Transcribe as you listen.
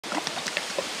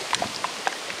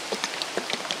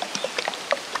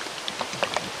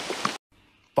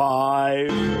5,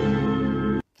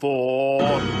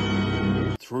 4,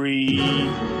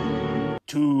 3,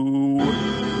 2,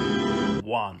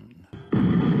 1.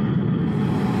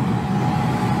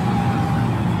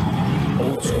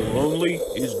 Old school only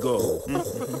is go.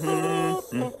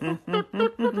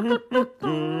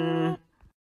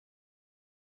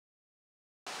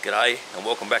 G'day and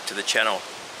welcome back to the channel.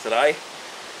 Today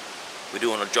we're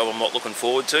doing a job I'm not looking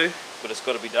forward to, but it's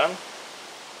got to be done.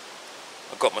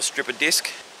 I've got my stripper disc.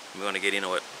 We're going to get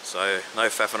into it, so no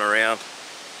faffing around.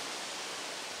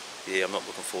 Yeah, I'm not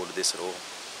looking forward to this at all,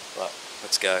 but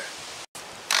let's go.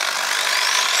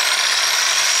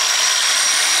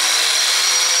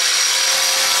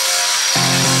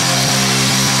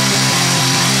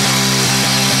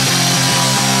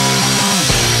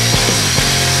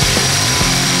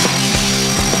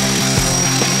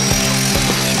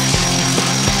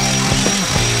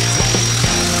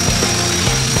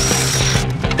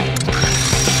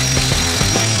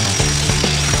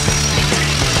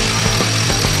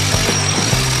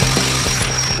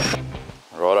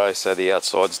 So the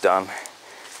outside's done.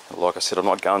 Like I said, I'm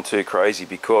not going too crazy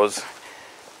because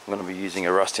I'm going to be using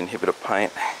a rust inhibitor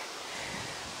paint.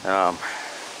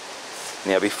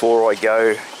 Now before I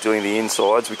go doing the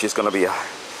insides, which is going to be a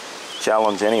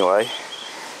challenge anyway,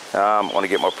 I want to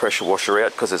get my pressure washer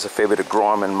out because there's a fair bit of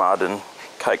grime and mud and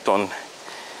caked on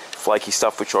flaky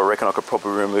stuff, which I reckon I could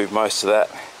probably remove most of that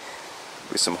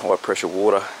with some high pressure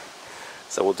water.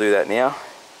 So we'll do that now,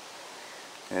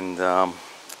 and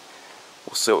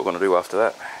we'll see what we're going to do after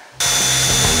that.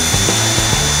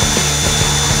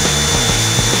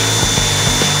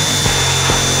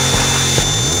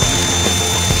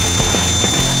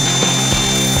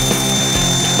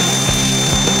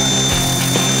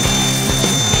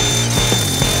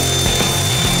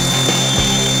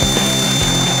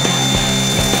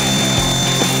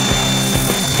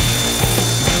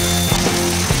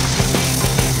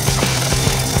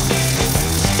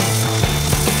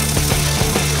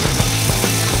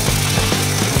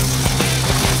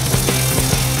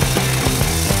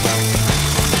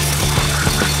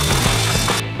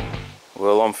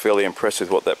 Well, I'm fairly impressed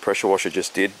with what that pressure washer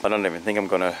just did. I don't even think I'm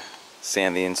going to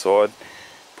sand the inside.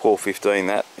 Pt17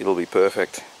 that, it'll be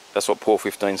perfect. That's what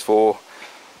Pt15's for.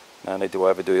 No need to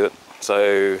overdo it.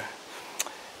 So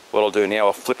what I'll do now,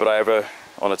 I'll flip it over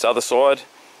on its other side,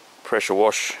 pressure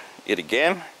wash it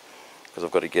again, because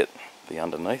I've got to get the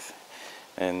underneath.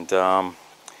 And I've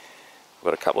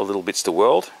got a couple of little bits to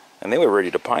weld, and then we're ready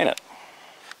to paint it.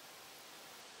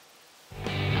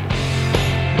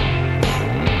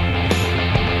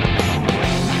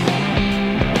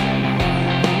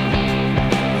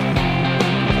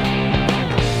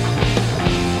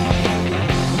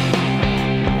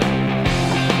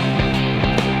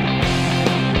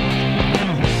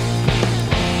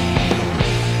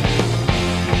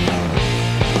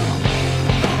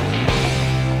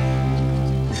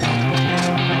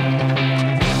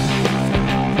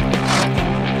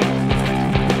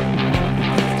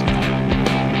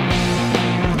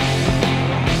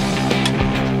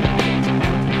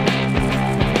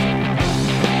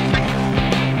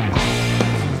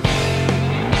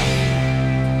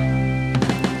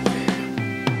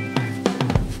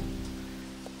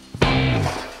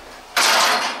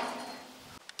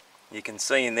 You can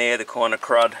see in there the kind of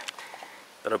crud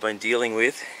that I've been dealing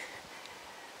with,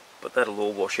 but that'll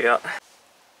all wash out.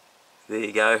 There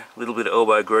you go, a little bit of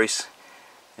elbow grease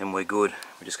and we're good.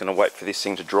 We're just going to wait for this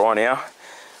thing to dry now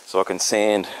so I can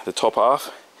sand the top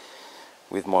half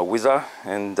with my whizzer,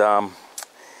 and yeah,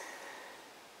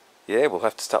 we'll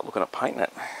have to start looking at painting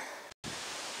it.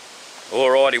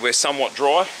 Alrighty, we're somewhat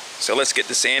dry, so let's get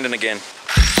to sanding again.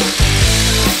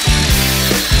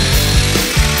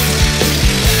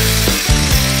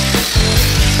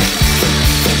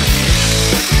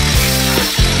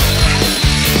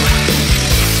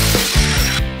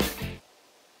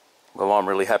 Well, I'm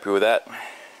really happy with that.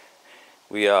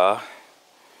 We are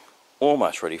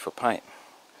almost ready for paint.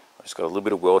 I've just got a little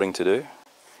bit of welding to do.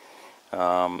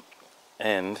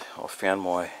 And I found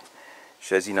my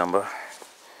chassis number,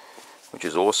 which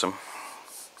is awesome.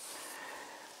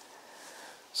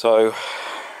 So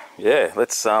yeah,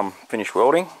 let's finish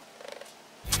welding.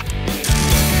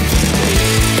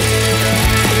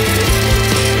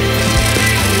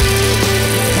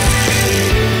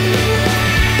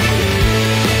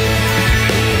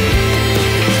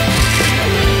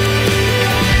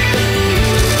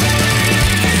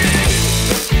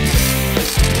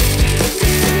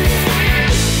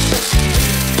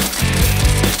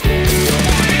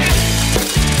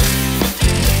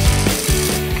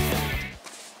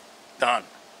 Done.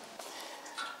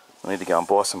 I need to go and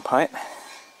buy some paint.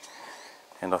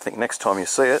 And I think next time you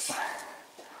see it,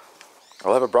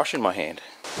 I'll have a brush in my hand.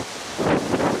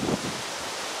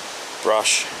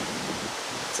 Brush.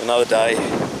 It's another day.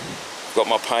 I've got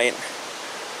my paint.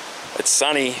 It's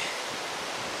sunny,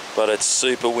 but it's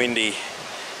super windy.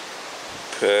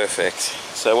 Perfect.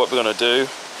 So what we're going to do,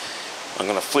 I'm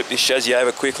going to flip this chassis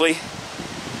over quickly.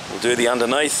 We'll do the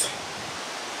underneath,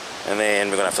 and then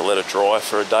we're going to have to let it dry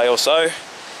for a day or so,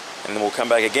 and then we'll come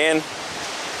back again,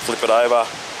 flip it over,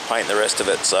 paint the rest of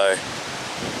it. So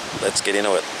let's get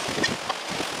into it.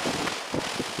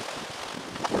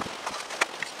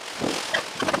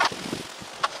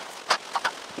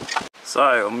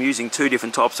 So I'm using two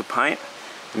different types of paint.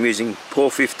 I'm using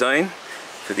Pt17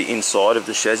 for the inside of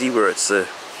the chassis where it's the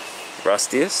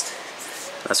rustiest.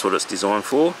 That's what it's designed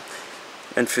for.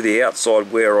 And for the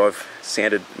outside where I've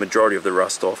sanded majority of the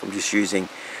rust off, I'm just using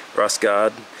Rust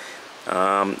Guard,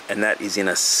 and that is in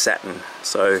a satin.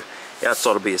 So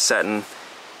outside will be a satin,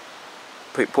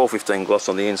 Pt17 gloss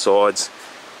on the insides,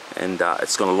 and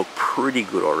it's going to look pretty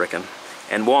good, I reckon.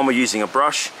 And while we're using a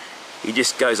brush, it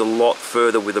just goes a lot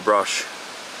further with a brush.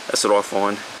 That's what I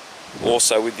find.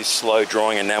 Also with this slow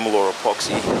drying enamel or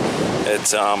epoxy,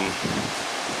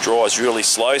 it dries really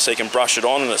slow, so you can brush it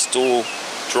on and it still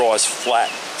dries flat.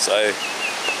 So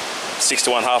 6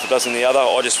 to 1, half a dozen the other.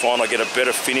 I just find I get a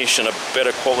better finish and a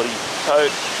better quality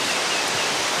coat.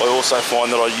 I also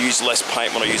find that I use less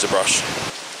paint when I use a brush.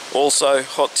 Also,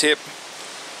 hot tip,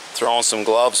 throw on some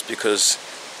gloves because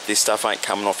this stuff ain't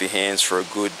coming off your hands for a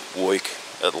good week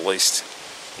at least.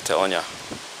 I'm telling you,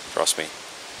 trust me.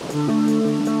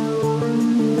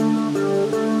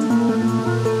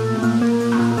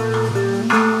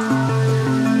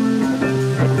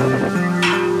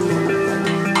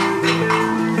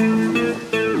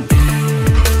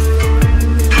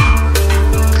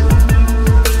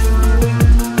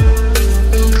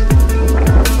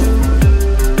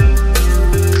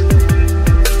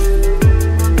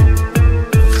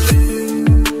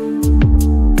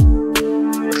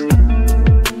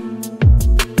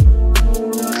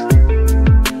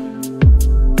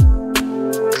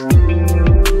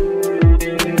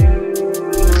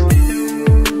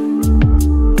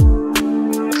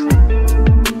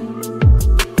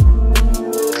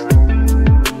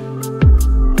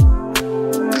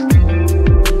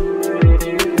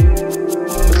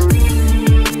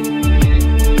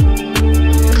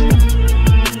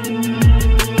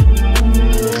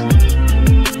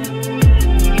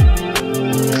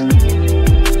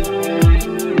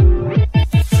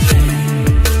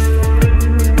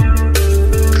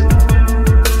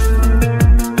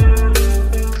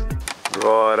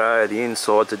 The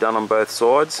insides are done on both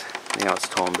sides. Now it's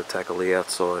time to tackle the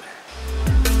outside.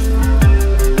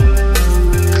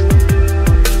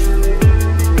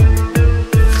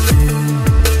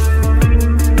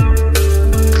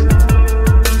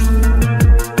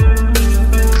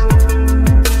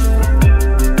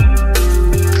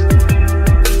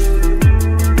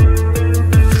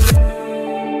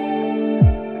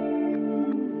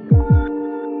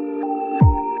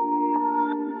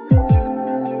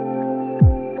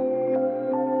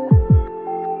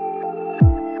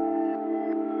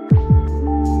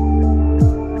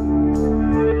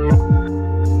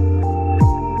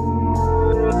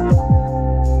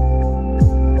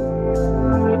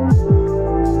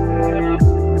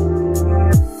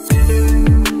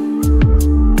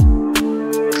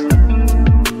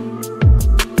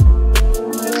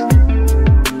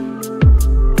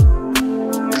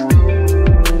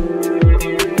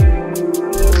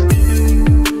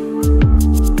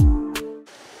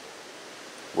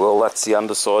 That's the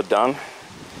underside done.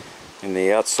 In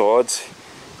the outsides,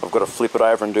 I've got to flip it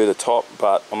over and do the top,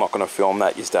 but I'm not going to film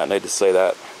that. You just don't need to see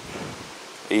that.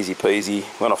 Easy peasy.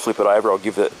 When I flip it over, I'll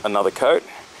give it another coat,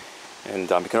 and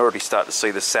you can already start to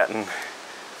see the satin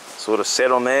sort of set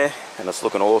on there, and it's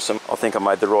looking awesome. I think I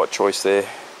made the right choice there,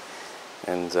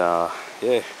 and yeah,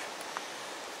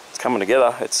 it's coming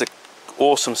together. It's an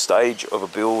awesome stage of a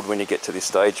build when you get to this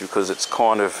stage, because it's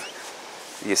kind of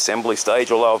the assembly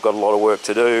stage. Although I've got a lot of work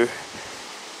to do,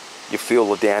 you feel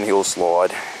the downhill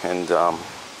slide, and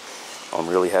I'm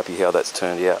really happy how that's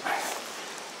turned out.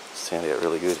 It's turned out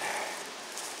really good.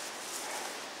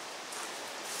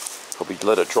 Probably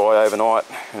let it dry overnight,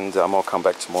 and I'll come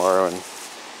back tomorrow and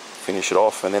finish it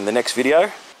off, and then the next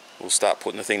video we'll start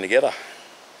putting the thing together.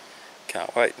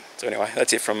 Can't wait. So anyway,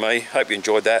 that's it from me. Hope you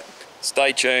enjoyed that.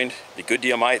 Stay tuned, be good to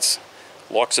your mates,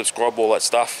 like, subscribe, all that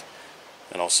stuff,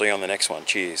 and I'll see you on the next one.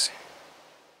 Cheers.